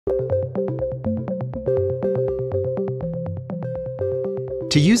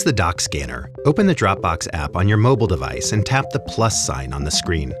To use the doc scanner, open the Dropbox app on your mobile device and tap the plus sign on the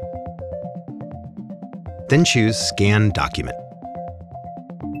screen. Then choose Scan Document.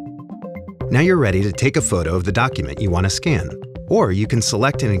 Now you're ready to take a photo of the document you want to scan, or you can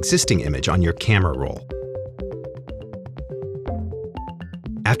select an existing image on your camera roll.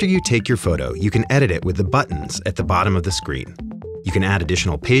 After you take your photo, you can edit it with the buttons at the bottom of the screen. You can add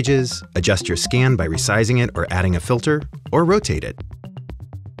additional pages, adjust your scan by resizing it or adding a filter, or rotate it.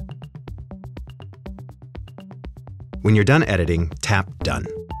 When you're done editing, tap Done.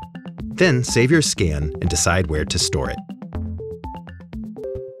 Then save your scan and decide where to store it.